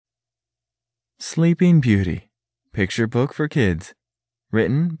Sleeping Beauty, picture book for kids,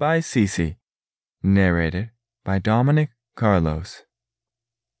 written by Cece, narrated by Dominic Carlos.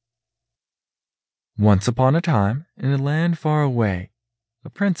 Once upon a time, in a land far away, a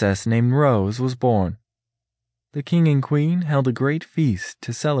princess named Rose was born. The king and queen held a great feast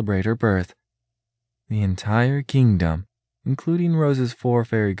to celebrate her birth. The entire kingdom, including Rose's 4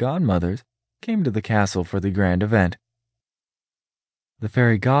 fairy godmothers, came to the castle for the grand event. The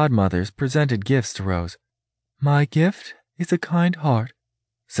fairy godmothers presented gifts to Rose. "My gift is a kind heart,"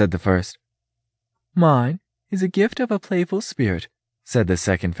 said the first. "Mine is a gift of a playful spirit," said the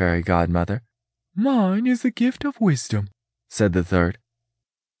second fairy godmother. "Mine is the gift of wisdom," said the third.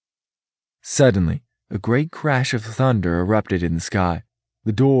 Suddenly, a great crash of thunder erupted in the sky.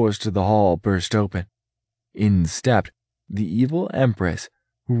 The doors to the hall burst open. In stepped the evil empress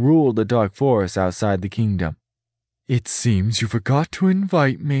who ruled the dark forest outside the kingdom. "It seems you forgot to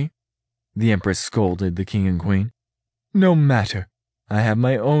invite me," the empress scolded the king and queen. "No matter, I have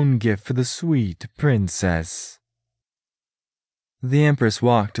my own gift for the sweet princess." The empress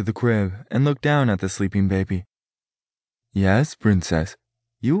walked to the crib and looked down at the sleeping baby. "Yes, princess,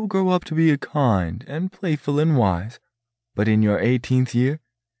 you will grow up to be kind and playful and wise, but in your 18th year,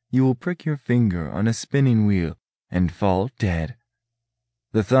 you will prick your finger on a spinning wheel and fall dead."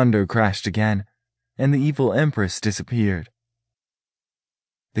 The thunder crashed again, and the evil empress disappeared.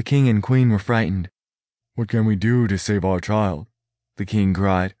 The king and queen were frightened. "What can we do to save our child?" the king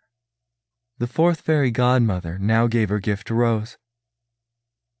cried. The 4th fairy godmother now gave her gift to Rose.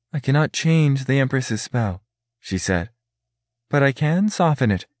 "I cannot change the empress's spell," she said, "but I can soften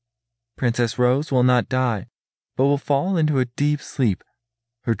it. Princess Rose will not die, but will fall into a deep sleep.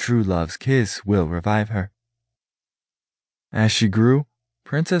 Her true love's kiss will revive her." As she grew,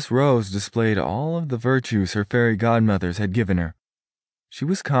 Princess Rose displayed all of the virtues her fairy godmothers had given her. She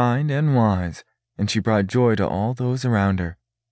was kind and wise, and she brought joy to all those around her.